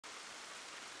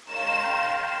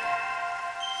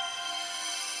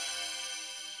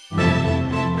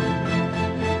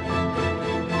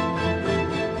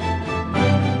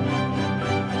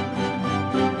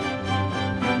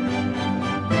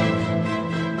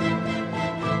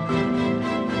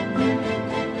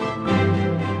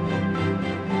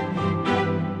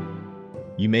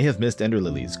may have missed Ender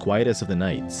Lilies, Quietus of the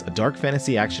Knights, a dark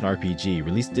fantasy action RPG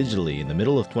released digitally in the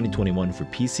middle of 2021 for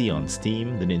PC on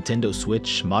Steam, the Nintendo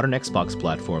Switch, modern Xbox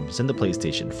platforms, and the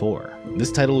PlayStation 4.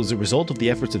 This title is a result of the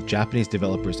efforts of Japanese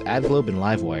developers Adglobe and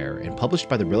Live Wire and published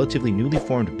by the relatively newly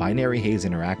formed Binary Haze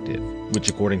Interactive, which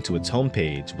according to its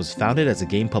homepage was founded as a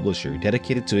game publisher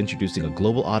dedicated to introducing a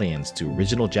global audience to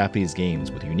original Japanese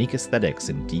games with unique aesthetics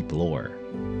and deep lore.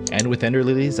 And with Ender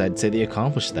Lilies, I'd say they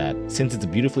accomplished that, since it's a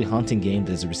beautifully haunting game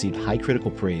that has received high critical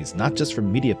praise not just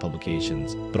from media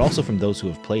publications, but also from those who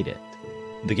have played it.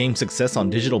 The game's success on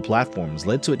digital platforms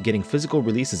led to it getting physical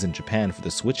releases in Japan for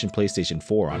the Switch and PlayStation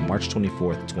 4 on March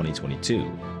 24,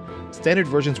 2022. Standard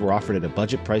versions were offered at a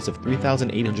budget price of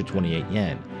 3,828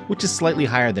 yen, which is slightly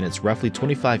higher than its roughly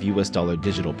 $25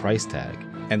 digital price tag,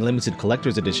 and limited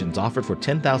collector's editions offered for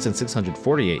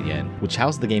 10,648 yen, which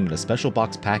housed the game in a special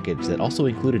box package that also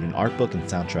included an art book and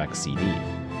soundtrack CD.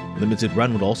 Limited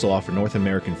Run would also offer North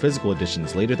American physical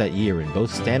editions later that year in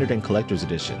both standard and collector's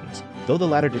editions, though the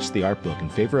latter ditched the art book in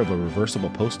favor of a reversible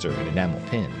poster and enamel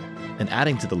pin. And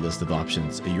adding to the list of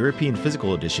options, a European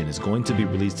physical edition is going to be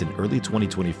released in early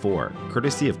 2024,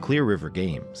 courtesy of Clear River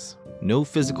Games. No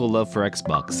physical love for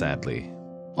Xbox, sadly.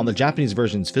 On the Japanese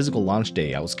version's physical launch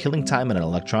day, I was killing time at an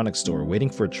electronics store waiting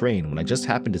for a train when I just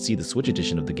happened to see the Switch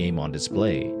edition of the game on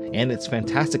display, and its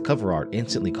fantastic cover art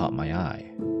instantly caught my eye.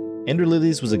 Ender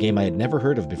Lilies was a game I had never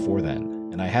heard of before then,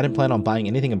 and I hadn't planned on buying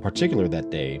anything in particular that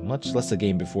day, much less a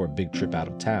game before a big trip out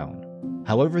of town.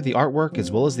 However, the artwork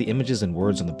as well as the images and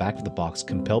words on the back of the box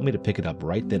compelled me to pick it up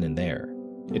right then and there.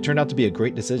 It turned out to be a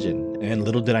great decision, and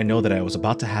little did I know that I was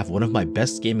about to have one of my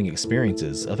best gaming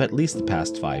experiences of at least the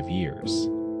past 5 years.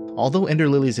 Although Ender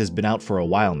Lilies has been out for a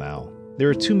while now, there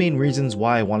are two main reasons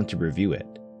why I wanted to review it.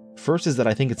 First is that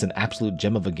I think it's an absolute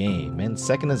gem of a game, and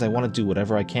second is I want to do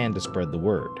whatever I can to spread the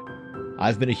word.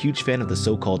 I've been a huge fan of the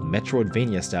so-called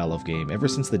Metroidvania style of game ever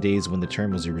since the days when the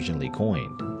term was originally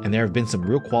coined, and there have been some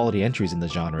real quality entries in the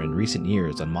genre in recent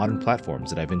years on modern platforms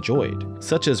that I've enjoyed,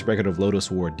 such as Record of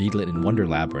Lodoss War Deedlit and Wonder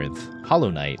Labyrinth,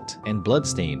 Hollow Knight, and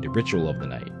Bloodstained Ritual of the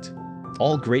Night.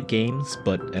 All great games,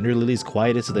 but Ender Lilies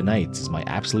Quietus of the Knights is my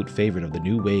absolute favorite of the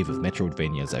new wave of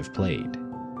Metroidvanias I've played.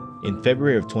 In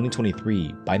February of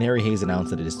 2023, Binary Haze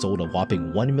announced that it has sold a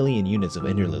whopping 1 million units of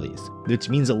Ender Lilies, which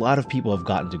means a lot of people have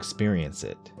gotten to experience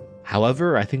it.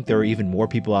 However, I think there are even more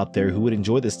people out there who would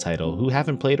enjoy this title who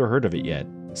haven't played or heard of it yet,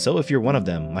 so if you're one of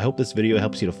them, I hope this video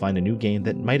helps you to find a new game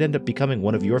that might end up becoming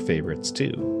one of your favorites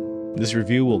too. This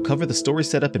review will cover the story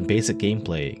setup and basic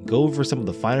gameplay, go over some of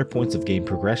the finer points of game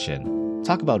progression,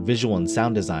 talk about visual and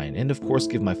sound design, and of course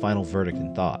give my final verdict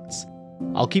and thoughts.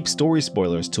 I'll keep story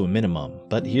spoilers to a minimum,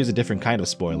 but here's a different kind of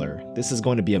spoiler. This is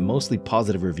going to be a mostly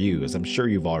positive review, as I'm sure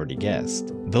you've already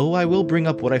guessed, though I will bring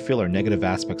up what I feel are negative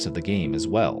aspects of the game as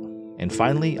well. And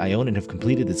finally, I own and have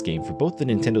completed this game for both the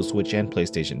Nintendo Switch and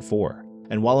PlayStation 4,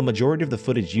 and while a majority of the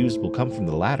footage used will come from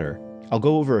the latter, I'll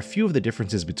go over a few of the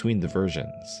differences between the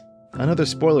versions. Another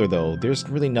spoiler though, there's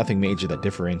really nothing major that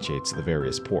differentiates the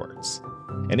various ports.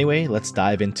 Anyway, let's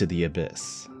dive into the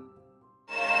abyss.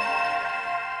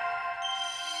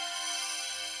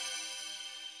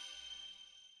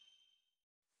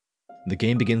 The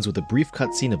game begins with a brief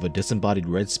cutscene of a disembodied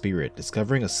red spirit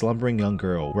discovering a slumbering young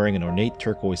girl wearing an ornate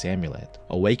turquoise amulet,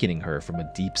 awakening her from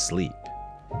a deep sleep.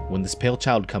 When this pale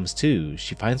child comes to,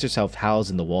 she finds herself housed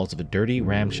in the walls of a dirty,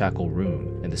 ramshackle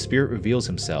room, and the spirit reveals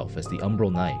himself as the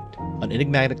Umbral Knight, an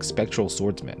enigmatic spectral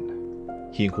swordsman.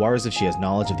 He inquires if she has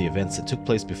knowledge of the events that took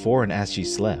place before and as she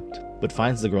slept, but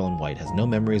finds the girl in white has no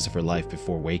memories of her life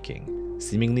before waking,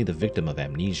 seemingly the victim of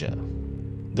amnesia.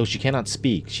 Though she cannot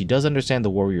speak, she does understand the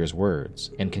warrior's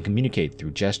words, and can communicate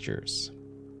through gestures.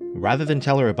 Rather than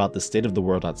tell her about the state of the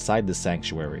world outside the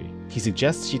sanctuary, he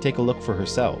suggests she take a look for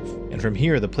herself, and from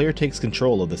here the player takes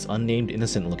control of this unnamed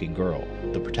innocent-looking girl,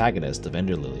 the protagonist of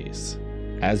Ender Lilies.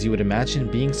 As you would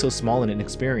imagine, being so small and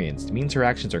inexperienced means her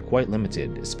actions are quite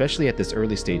limited, especially at this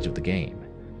early stage of the game.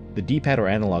 The D-pad or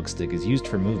analog stick is used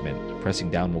for movement, pressing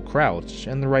down will crouch,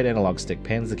 and the right analog stick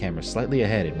pans the camera slightly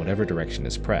ahead in whatever direction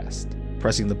is pressed.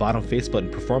 Pressing the bottom face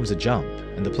button performs a jump,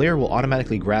 and the player will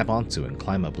automatically grab onto and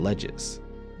climb up ledges.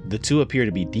 The two appear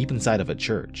to be deep inside of a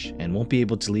church, and won't be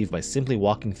able to leave by simply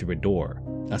walking through a door,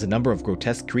 as a number of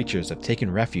grotesque creatures have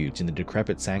taken refuge in the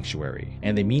decrepit sanctuary,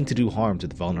 and they mean to do harm to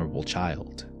the vulnerable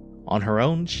child. On her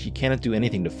own, she cannot do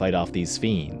anything to fight off these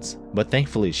fiends, but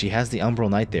thankfully she has the Umbral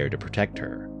Knight there to protect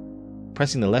her.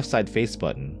 Pressing the left side face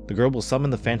button, the girl will summon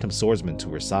the Phantom Swordsman to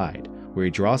her side, where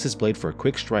he draws his blade for a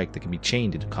quick strike that can be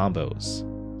chained into combos.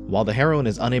 While the heroine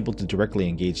is unable to directly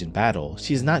engage in battle,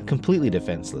 she is not completely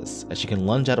defenseless, as she can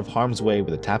lunge out of harm's way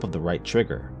with a tap of the right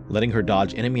trigger, letting her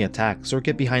dodge enemy attacks or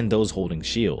get behind those holding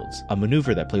shields, a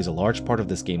maneuver that plays a large part of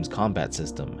this game's combat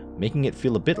system, making it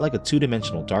feel a bit like a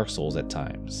two-dimensional Dark Souls at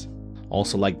times.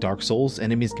 Also, like Dark Souls,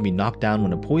 enemies can be knocked down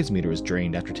when a poise meter is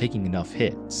drained after taking enough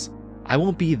hits. I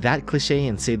won't be that cliche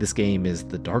and say this game is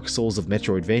the Dark Souls of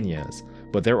Metroidvanias,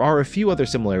 but there are a few other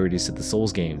similarities to the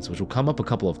Souls games which will come up a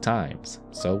couple of times,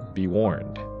 so be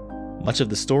warned. Much of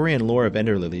the story and lore of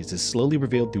Ender Lilies is slowly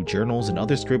revealed through journals and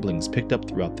other scribblings picked up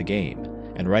throughout the game,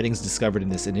 and writings discovered in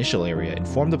this initial area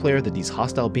inform the player that these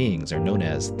hostile beings are known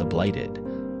as the Blighted,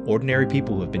 ordinary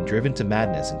people who have been driven to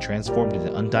madness and transformed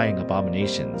into undying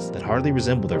abominations that hardly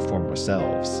resemble their former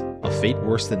selves, a fate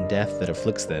worse than death that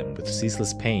afflicts them with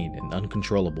ceaseless pain and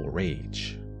uncontrollable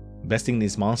rage. Besting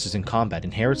these monsters in combat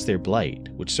inherits their blight,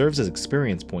 which serves as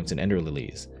experience points in Ender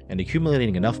Lilies, and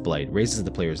accumulating enough blight raises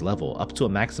the player's level up to a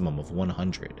maximum of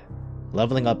 100.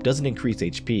 Leveling up doesn't increase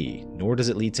HP, nor does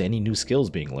it lead to any new skills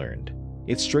being learned.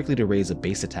 It's strictly to raise a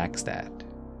base attack stat.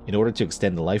 In order to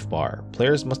extend the life bar,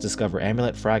 players must discover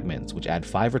amulet fragments which add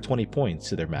 5 or 20 points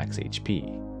to their max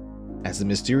HP. As the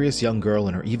mysterious young girl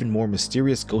and her even more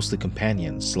mysterious ghostly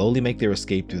companions slowly make their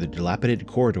escape through the dilapidated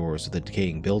corridors of the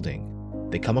decaying building,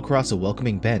 they come across a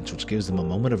welcoming bench which gives them a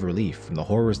moment of relief from the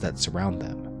horrors that surround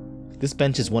them. This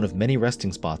bench is one of many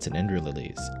resting spots in Ender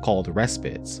Lilies, called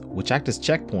respites, which act as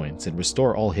checkpoints and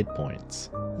restore all hit points.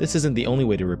 This isn't the only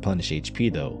way to replenish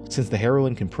HP though, since the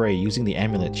heroine can pray using the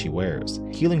amulet she wears,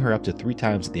 healing her up to 3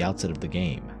 times at the outset of the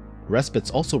game.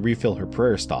 Respites also refill her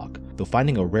prayer stock, though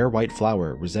finding a rare white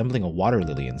flower resembling a water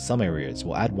lily in some areas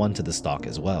will add 1 to the stock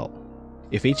as well.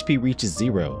 If HP reaches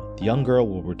 0, the young girl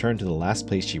will return to the last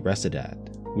place she rested at,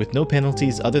 with no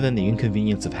penalties other than the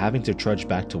inconvenience of having to trudge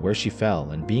back to where she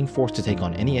fell and being forced to take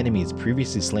on any enemies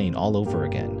previously slain all over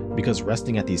again, because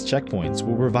resting at these checkpoints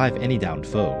will revive any downed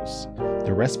foes.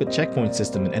 The respite checkpoint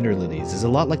system in Ender Lilies is a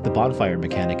lot like the bonfire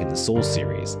mechanic in the Souls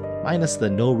series, minus the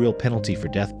no real penalty for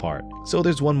death part, so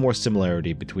there's one more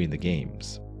similarity between the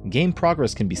games. Game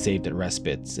progress can be saved at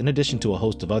respites, in addition to a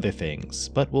host of other things,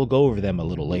 but we'll go over them a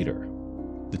little later.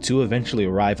 The two eventually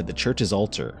arrive at the church's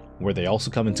altar, where they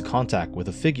also come into contact with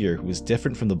a figure who is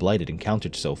different from the Blighted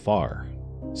encountered so far.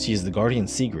 She is the guardian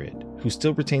Sigrid, who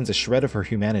still retains a shred of her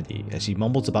humanity as she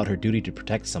mumbles about her duty to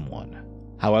protect someone.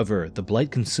 However, the blight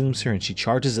consumes her and she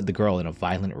charges at the girl in a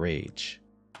violent rage.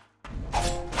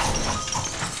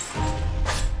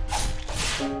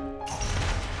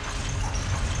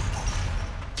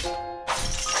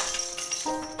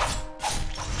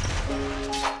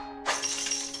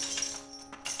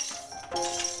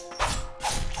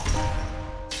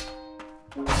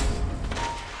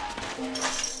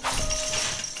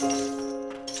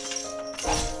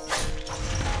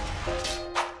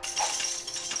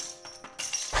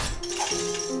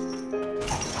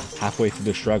 Halfway through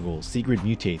the struggle, Sigrid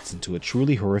mutates into a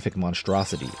truly horrific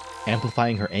monstrosity,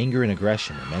 amplifying her anger and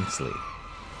aggression immensely.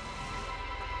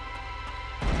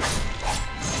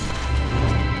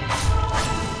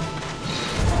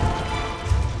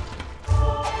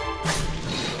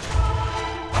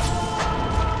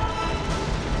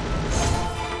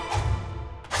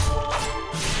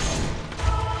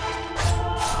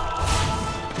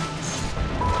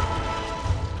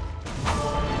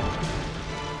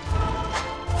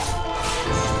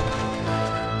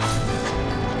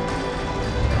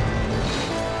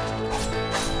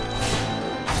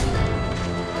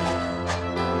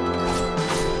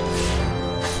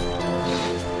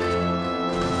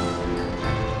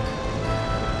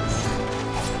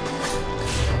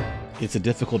 It's a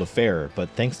difficult affair, but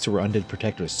thanks to her undead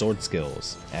protector's sword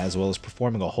skills, as well as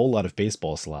performing a whole lot of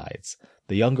baseball slides,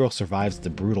 the young girl survives the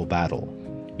brutal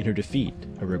battle. In her defeat,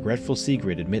 a regretful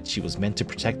Sigrid admits she was meant to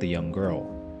protect the young girl,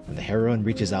 and the heroine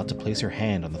reaches out to place her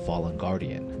hand on the fallen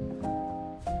guardian.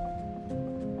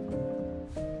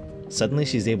 Suddenly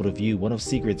she's able to view one of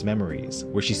Sigrid's memories,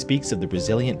 where she speaks of the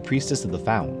resilient priestess of the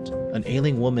Fount, an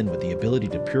ailing woman with the ability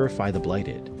to purify the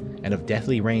blighted, and of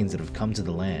deathly rains that have come to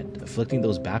the land, afflicting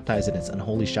those baptized in its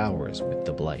unholy showers with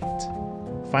the blight.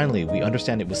 Finally, we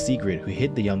understand it was Sigrid who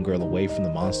hid the young girl away from the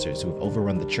monsters who have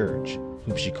overrun the church,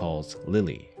 whom she calls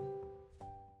Lili.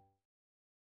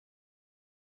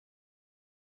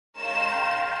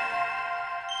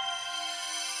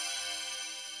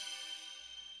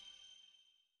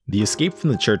 The escape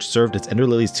from the church served as Ender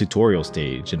Lilies' tutorial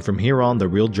stage, and from here on the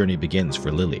real journey begins for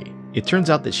Lili. It turns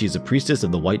out that she is a priestess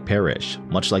of the White Parish,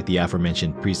 much like the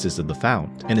aforementioned priestess of the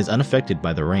Fount, and is unaffected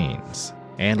by the rains.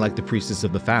 And like the priestess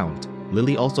of the Fount,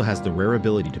 Lili also has the rare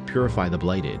ability to purify the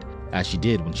blighted, as she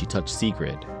did when she touched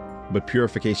Sigrid. But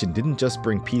purification didn't just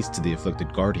bring peace to the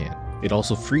afflicted guardian, it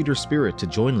also freed her spirit to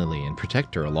join Lily and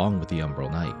protect her along with the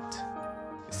Umbral Knight.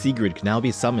 Sigrid can now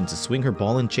be summoned to swing her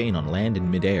ball and chain on land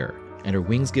in midair, and her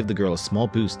wings give the girl a small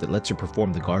boost that lets her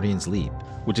perform the Guardian's Leap,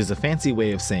 which is a fancy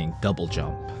way of saying double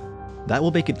jump. That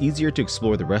will make it easier to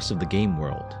explore the rest of the game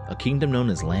world, a kingdom known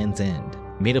as Land's End,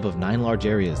 made up of 9 large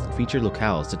areas that feature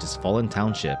locales such as fallen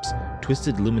townships,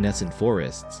 twisted luminescent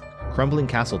forests, crumbling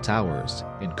castle towers,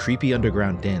 and creepy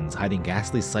underground dens hiding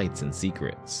ghastly sights and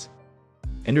secrets.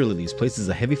 Ender Lilies places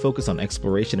a heavy focus on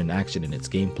exploration and action in its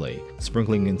gameplay,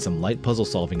 sprinkling in some light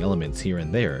puzzle-solving elements here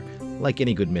and there, like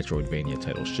any good Metroidvania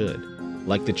title should.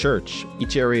 Like the church,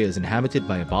 each area is inhabited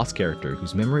by a boss character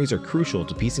whose memories are crucial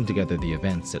to piecing together the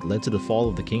events that led to the fall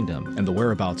of the kingdom and the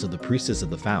whereabouts of the Priestess of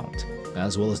the Fount,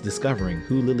 as well as discovering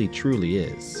who Lily truly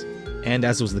is. And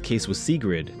as was the case with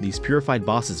Sigrid, these purified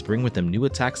bosses bring with them new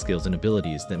attack skills and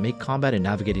abilities that make combat and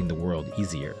navigating the world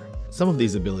easier. Some of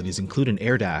these abilities include an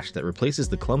air dash that replaces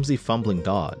the clumsy fumbling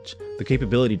dodge, the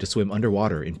capability to swim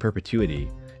underwater in perpetuity,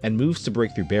 and moves to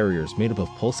break through barriers made up of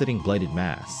pulsating blighted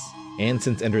mass. And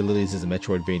since Ender Lilies is a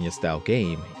Metroidvania style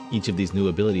game, each of these new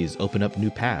abilities open up new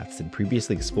paths in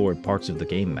previously explored parts of the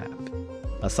game map.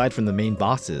 Aside from the main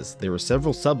bosses, there are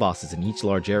several sub-bosses in each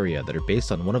large area that are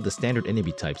based on one of the standard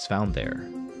enemy types found there.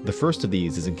 The first of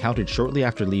these is encountered shortly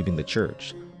after leaving the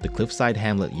church, the Cliffside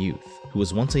Hamlet youth, who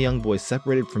was once a young boy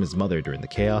separated from his mother during the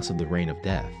chaos of the Reign of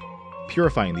Death.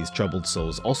 Purifying these troubled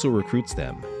souls also recruits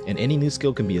them, and any new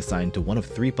skill can be assigned to one of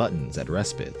 3 buttons at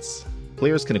respites.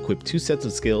 Players can equip 2 sets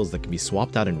of skills that can be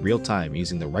swapped out in real time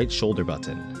using the right shoulder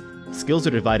button. Skills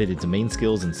are divided into main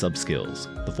skills and sub-skills.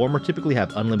 The former typically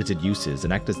have unlimited uses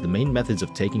and act as the main methods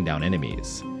of taking down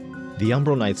enemies. The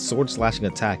Umbral Knight's sword slashing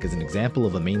attack is an example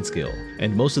of a main skill,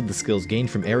 and most of the skills gained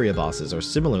from area bosses are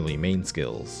similarly main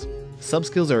skills.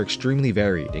 Sub-skills are extremely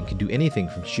varied and can do anything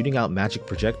from shooting out magic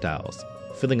projectiles,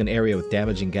 filling an area with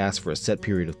damaging gas for a set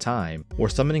period of time, or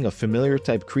summoning a familiar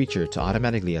type creature to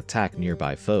automatically attack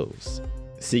nearby foes.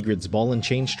 Sigrid's ball and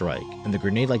chain strike and the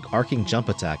grenade-like arcing jump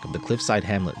attack of the Cliffside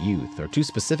Hamlet youth are 2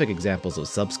 specific examples of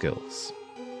sub-skills.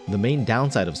 The main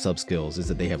downside of sub-skills is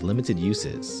that they have limited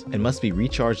uses, and must be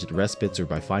recharged at respites or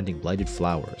by finding blighted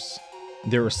flowers.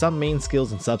 There are some main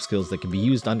skills and sub-skills that can be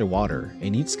used underwater,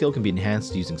 and each skill can be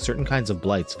enhanced using certain kinds of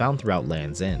blights found throughout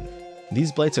Land's End.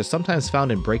 These blights are sometimes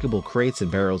found in breakable crates and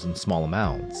barrels in small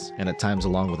amounts, and at times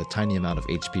along with a tiny amount of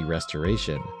HP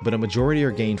restoration, but a majority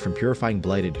are gained from purifying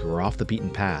blighted who are off the beaten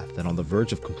path and on the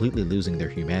verge of completely losing their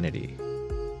humanity.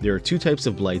 There are 2 types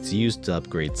of blights used to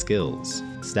upgrade skills: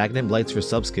 stagnant blights for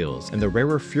sub-skills and the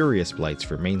rarer furious blights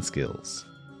for main skills.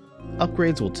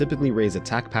 Upgrades will typically raise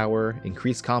attack power,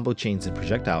 increase combo chains and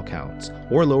projectile counts,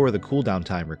 or lower the cooldown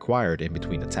time required in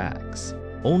between attacks.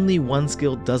 Only one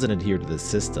skill doesn't adhere to this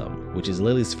system, which is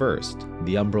Lily's first,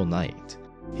 the Umbral Knight.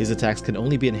 His attacks can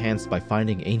only be enhanced by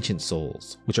finding ancient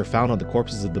souls, which are found on the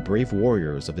corpses of the brave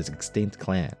warriors of his extinct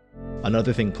clan.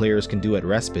 Another thing players can do at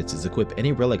respites is equip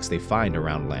any relics they find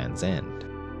around Land's End.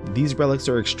 These relics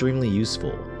are extremely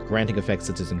useful, granting effects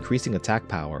such as increasing attack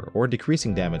power or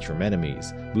decreasing damage from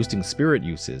enemies, boosting spirit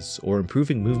uses, or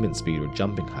improving movement speed or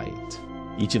jumping height.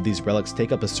 Each of these relics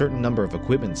take up a certain number of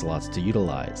equipment slots to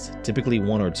utilize, typically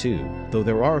 1 or 2, though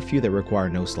there are a few that require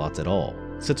no slots at all,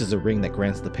 such as a ring that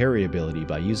grants the parry ability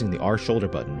by using the R shoulder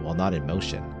button while not in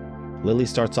motion. Lily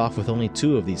starts off with only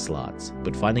 2 of these slots,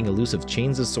 but finding elusive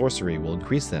chains of sorcery will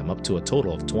increase them up to a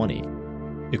total of 20.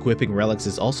 Equipping relics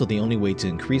is also the only way to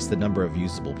increase the number of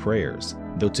usable prayers,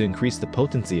 though to increase the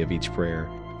potency of each prayer,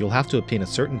 you'll have to obtain a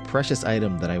certain precious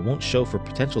item that I won't show for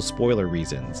potential spoiler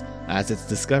reasons, as its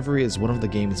discovery is one of the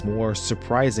game's more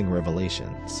surprising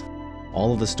revelations.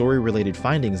 All of the story-related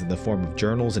findings in the form of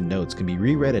journals and notes can be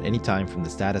reread at any time from the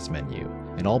status menu,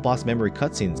 and all boss memory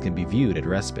cutscenes can be viewed at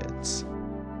respites.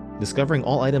 Discovering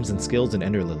all items and skills in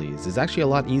Ender Lilies is actually a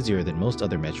lot easier than most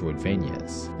other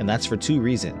Metroidvanias, and that's for 2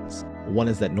 reasons. One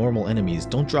is that normal enemies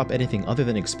don't drop anything other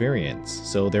than experience,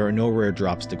 so there are no rare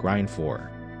drops to grind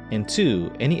for. And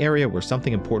 2, any area where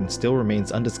something important still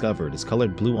remains undiscovered is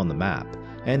colored blue on the map,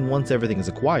 and once everything is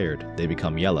acquired, they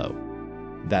become yellow.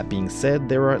 That being said,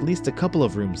 there are at least a couple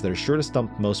of rooms that are sure to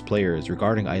stump most players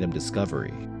regarding item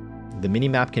discovery. The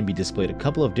minimap can be displayed a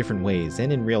couple of different ways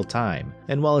and in real time,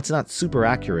 and while it's not super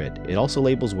accurate, it also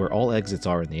labels where all exits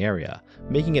are in the area,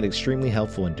 making it extremely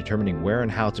helpful in determining where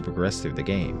and how to progress through the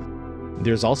game.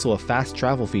 There's also a fast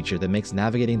travel feature that makes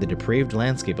navigating the depraved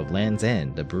landscape of Land's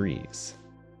End a breeze.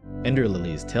 Ender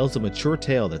Lilies tells a mature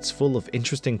tale that's full of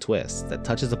interesting twists that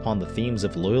touches upon the themes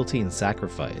of loyalty and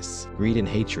sacrifice, greed and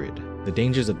hatred, the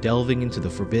dangers of delving into the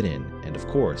forbidden, and of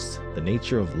course, the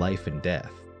nature of life and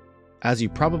death. As you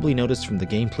probably noticed from the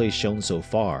gameplay shown so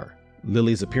far,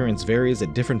 Lillie's appearance varies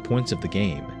at different points of the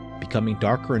game, becoming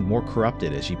darker and more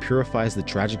corrupted as she purifies the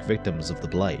tragic victims of the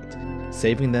Blight,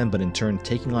 saving them but in turn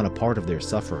taking on a part of their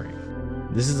suffering.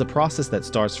 This is a process that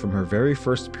starts from her very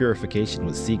first purification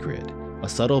with Sigrid, a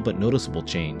subtle but noticeable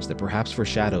change that perhaps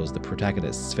foreshadows the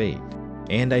protagonist's fate.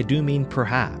 And I do mean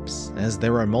perhaps, as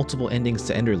there are multiple endings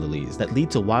to Ender Lilies that lead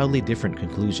to wildly different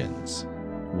conclusions.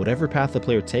 Whatever path the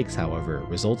player takes, however,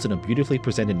 results in a beautifully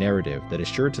presented narrative that is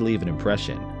sure to leave an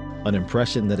impression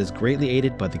that is greatly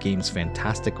aided by the game's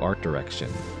fantastic art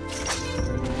direction.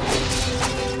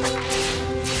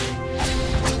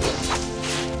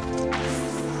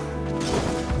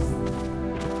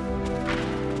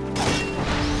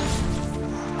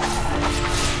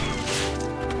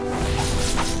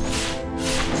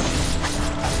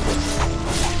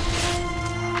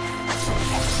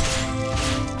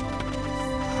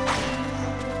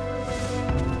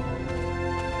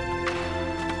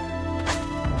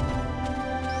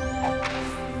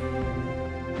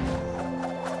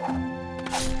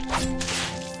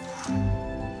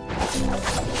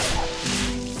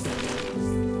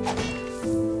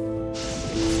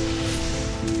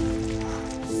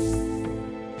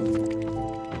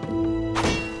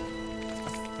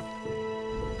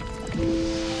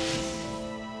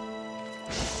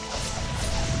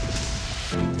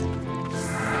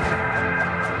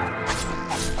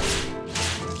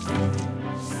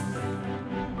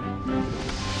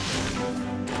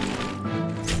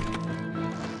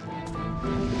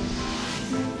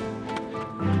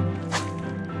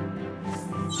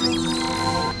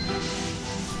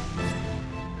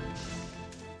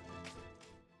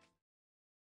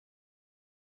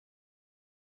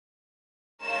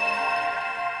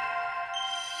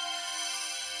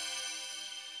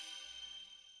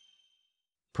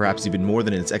 Perhaps even more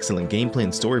than its excellent gameplay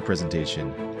and story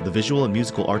presentation, the visual and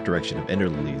musical art direction of Ender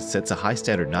Lilies sets a high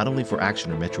standard not only for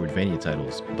action or Metroidvania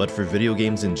titles, but for video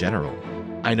games in general.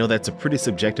 I know that's a pretty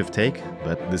subjective take,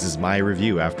 but this is my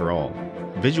review after all.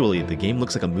 Visually, the game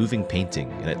looks like a moving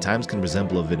painting, and at times can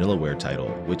resemble a Vanillaware title,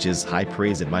 which is high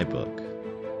praise in my book.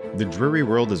 The dreary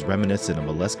world is reminiscent of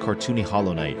a less cartoony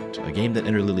Hollow Knight, a game that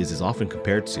Ender Lilies is often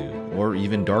compared to, or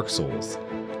even Dark Souls.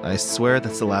 I swear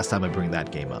that's the last time I bring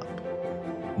that game up.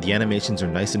 The animations are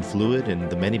nice and fluid, and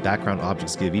the many background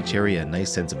objects give each area a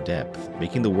nice sense of depth,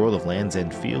 making the world of Land's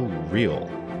End feel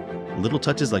real. Little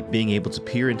touches like being able to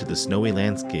peer into the snowy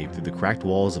landscape through the cracked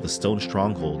walls of a stone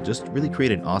stronghold just really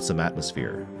create an awesome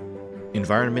atmosphere.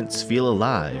 Environments feel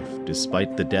alive,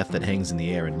 despite the death that hangs in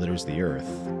the air and litters the earth,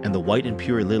 and the white and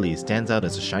pure Lily stands out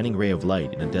as a shining ray of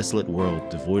light in a desolate world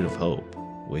devoid of hope,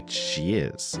 which she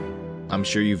is. I'm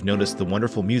sure you've noticed the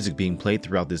wonderful music being played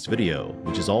throughout this video,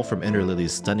 which is all from Ender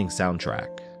Lilies' stunning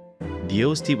soundtrack. The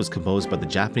OST was composed by the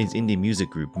Japanese indie music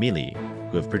group Mili,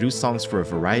 who have produced songs for a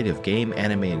variety of game,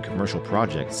 anime, and commercial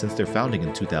projects since their founding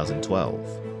in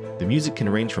 2012. The music can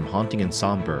range from haunting and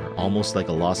somber, almost like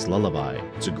a lost lullaby,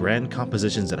 to grand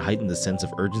compositions that heighten the sense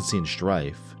of urgency and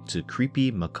strife, to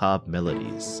creepy, macabre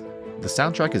melodies. The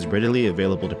soundtrack is readily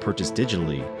available to purchase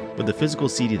digitally, but the physical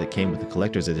CD that came with the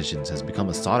collector's editions has become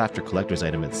a sought-after collector's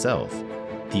item itself.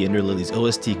 The Ender Lilies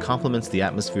OST complements the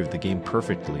atmosphere of the game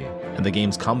perfectly, and the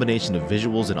game's combination of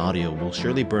visuals and audio will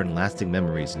surely burn lasting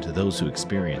memories into those who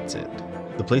experience it.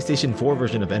 The PlayStation 4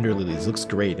 version of Ender Lilies looks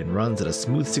great and runs at a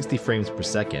smooth 60 frames per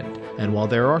second, and while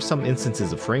there are some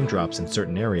instances of frame drops in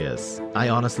certain areas, I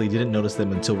honestly didn't notice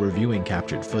them until reviewing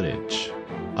captured footage.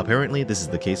 Apparently, this is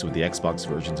the case with the Xbox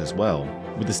versions as well,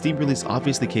 with the Steam release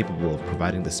obviously capable of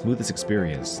providing the smoothest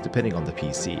experience depending on the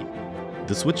PC.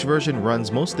 The Switch version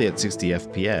runs mostly at 60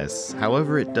 FPS,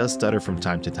 however it does stutter from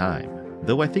time to time,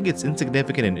 though I think it's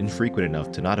insignificant and infrequent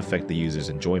enough to not affect the user's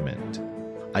enjoyment.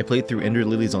 I played through Ender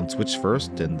Lilies on Switch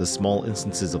first, and the small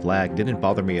instances of lag didn't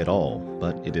bother me at all,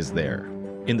 but it is there.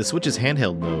 In the Switch's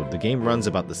handheld mode, the game runs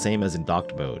about the same as in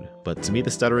docked mode, but to me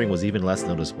the stuttering was even less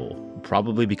noticeable,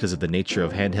 probably because of the nature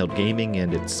of handheld gaming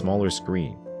and its smaller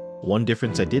screen. One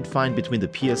difference I did find between the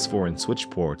PS4 and Switch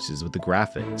ports is with the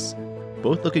graphics.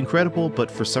 Both look incredible, but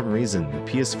for some reason,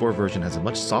 the PS4 version has a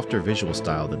much softer visual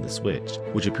style than the Switch,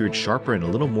 which appeared sharper and a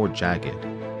little more jagged.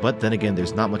 But then again,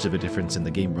 there's not much of a difference and the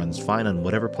game runs fine on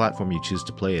whatever platform you choose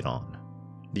to play it on.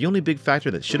 The only big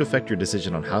factor that should affect your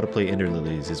decision on how to play Ender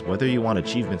Lilies is whether you want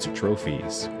achievements or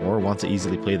trophies, or want to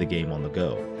easily play the game on the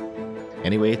go.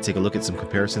 Anyway, take a look at some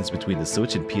comparisons between the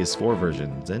Switch and PS4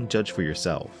 versions and judge for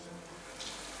yourself.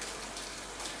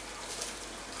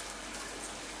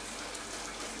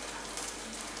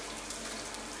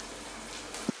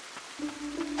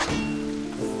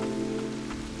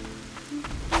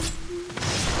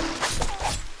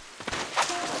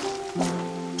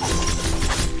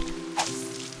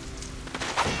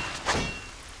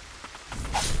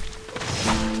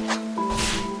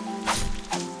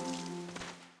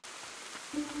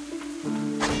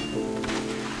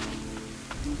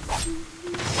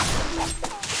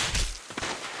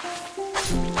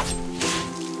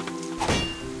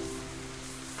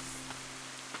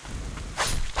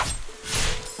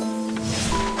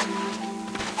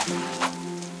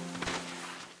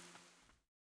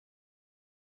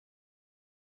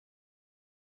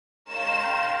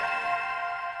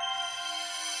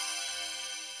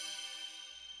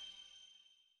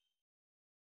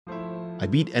 I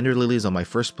beat Ender Lilies on my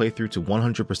first playthrough to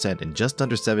 100% in just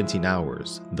under 17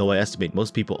 hours, though I estimate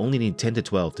most people only need 10 to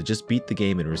 12 to just beat the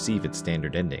game and receive its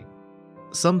standard ending.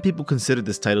 Some people consider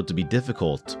this title to be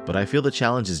difficult, but I feel the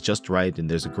challenge is just right and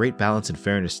there's a great balance and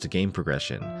fairness to game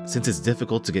progression, since it's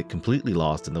difficult to get completely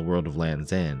lost in the world of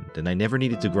Land's End, and I never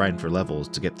needed to grind for levels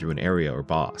to get through an area or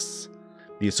boss.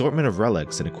 The assortment of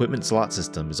relics and equipment slot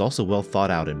system is also well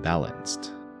thought out and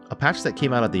balanced. A patch that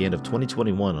came out at the end of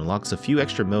 2021 unlocks a few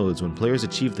extra modes when players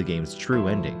achieve the game's true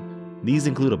ending. These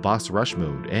include a boss rush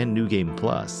mode and New Game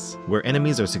Plus, where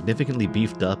enemies are significantly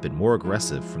beefed up and more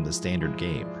aggressive from the standard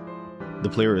game. The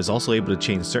player is also able to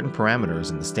change certain parameters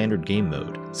in the standard game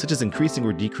mode, such as increasing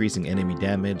or decreasing enemy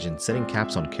damage and setting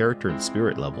caps on character and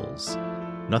spirit levels.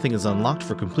 Nothing is unlocked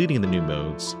for completing the new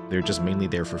modes, they're just mainly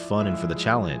there for fun and for the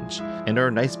challenge, and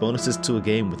are nice bonuses to a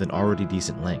game with an already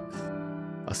decent length.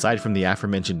 Aside from the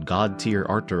aforementioned god-tier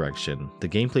art direction, the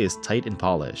gameplay is tight and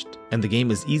polished, and the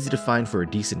game is easy to find for a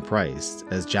decent price,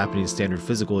 as Japanese standard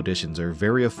physical editions are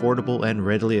very affordable and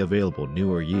readily available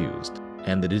new or used,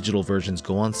 and the digital versions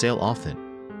go on sale often.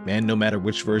 And no matter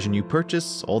which version you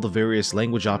purchase, all the various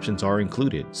language options are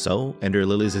included, so Ender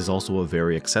Lilies is also a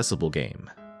very accessible game.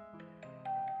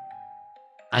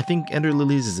 I think Ender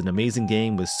Lilies is an amazing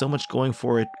game with so much going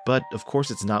for it, but of course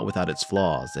it's not without its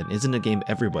flaws and isn't a game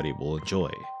everybody will enjoy.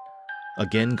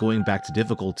 Again, going back to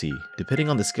difficulty, depending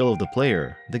on the skill of the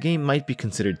player, the game might be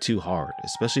considered too hard,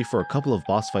 especially for a couple of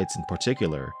boss fights in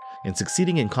particular, and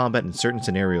succeeding in combat in certain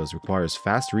scenarios requires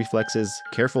fast reflexes,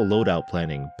 careful loadout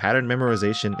planning, pattern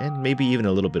memorization, and maybe even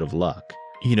a little bit of luck.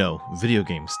 You know, video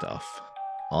game stuff.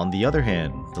 On the other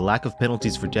hand, the lack of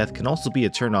penalties for death can also be a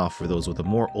turnoff for those with a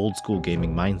more old-school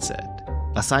gaming mindset.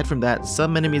 Aside from that,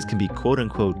 some enemies can be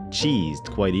quote-unquote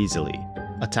cheesed quite easily,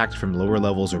 attacked from lower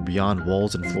levels or beyond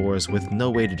walls and floors with no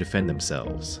way to defend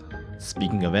themselves.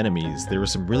 Speaking of enemies, there are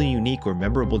some really unique or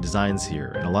memorable designs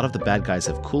here, and a lot of the bad guys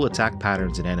have cool attack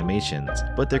patterns and animations,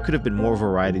 but there could have been more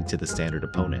variety to the standard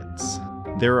opponents.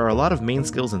 There are a lot of main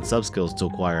skills and sub-skills to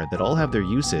acquire that all have their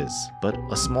uses, but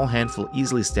a small handful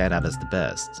easily stand out as the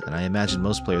best, and I imagine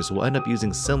most players will end up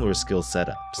using similar skill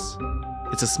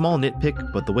setups. It's a small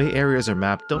nitpick, but the way areas are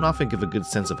mapped don't often give a good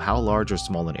sense of how large or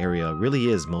small an area really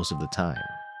is most of the time.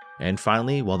 And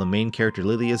finally, while the main character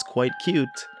Lily is quite cute,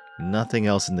 nothing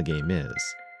else in the game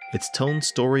is. Its tone,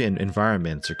 story, and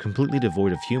environments are completely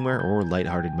devoid of humor or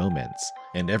lighthearted moments,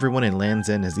 and everyone in Land's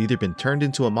End has either been turned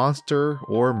into a monster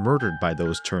or murdered by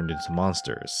those turned into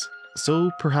monsters. So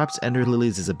perhaps Ender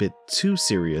Lilies is a bit too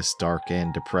serious, dark,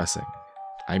 and depressing.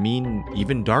 I mean,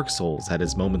 even Dark Souls had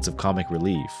its moments of comic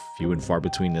relief, few and far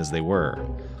between as they were.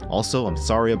 Also, I'm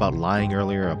sorry about lying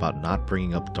earlier about not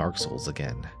bringing up Dark Souls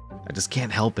again. I just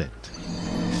can't help it.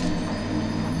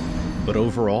 But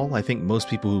overall, I think most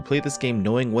people who play this game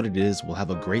knowing what it is will have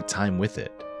a great time with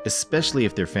it, especially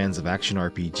if they're fans of action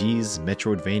RPGs,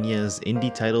 Metroidvanias,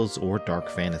 indie titles, or dark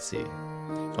fantasy.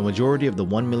 A majority of the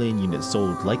 1 million units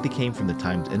sold likely came from the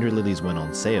time Ender Lilies went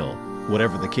on sale.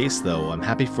 Whatever the case though, I'm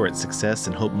happy for its success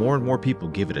and hope more and more people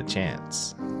give it a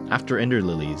chance. After Ender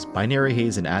Lilies, Binary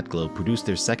Haze and Adglobe produced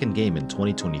their second game in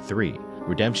 2023,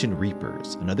 Redemption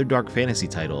Reapers, another dark fantasy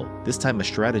title, this time a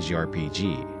strategy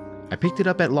RPG. I picked it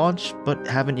up at launch, but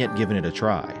haven't yet given it a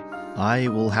try. I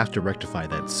will have to rectify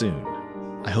that soon.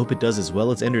 I hope it does as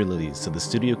well as Ender Lilies so the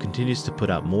studio continues to put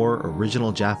out more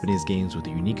original Japanese games with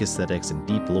unique aesthetics and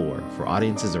deep lore for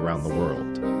audiences around the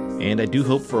world. And I do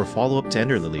hope for a follow-up to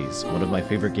Ender Lilies, one of my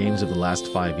favorite games of the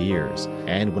last 5 years,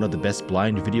 and one of the best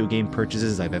blind video game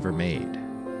purchases I've ever made.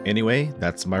 Anyway,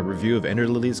 that's my review of Ender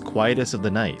Lilies' Quietus of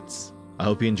the Nights. I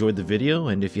hope you enjoyed the video,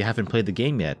 and if you haven't played the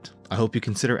game yet, I hope you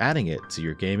consider adding it to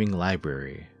your gaming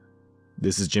library.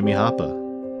 This is Jimmy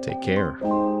Hoppa. Take care.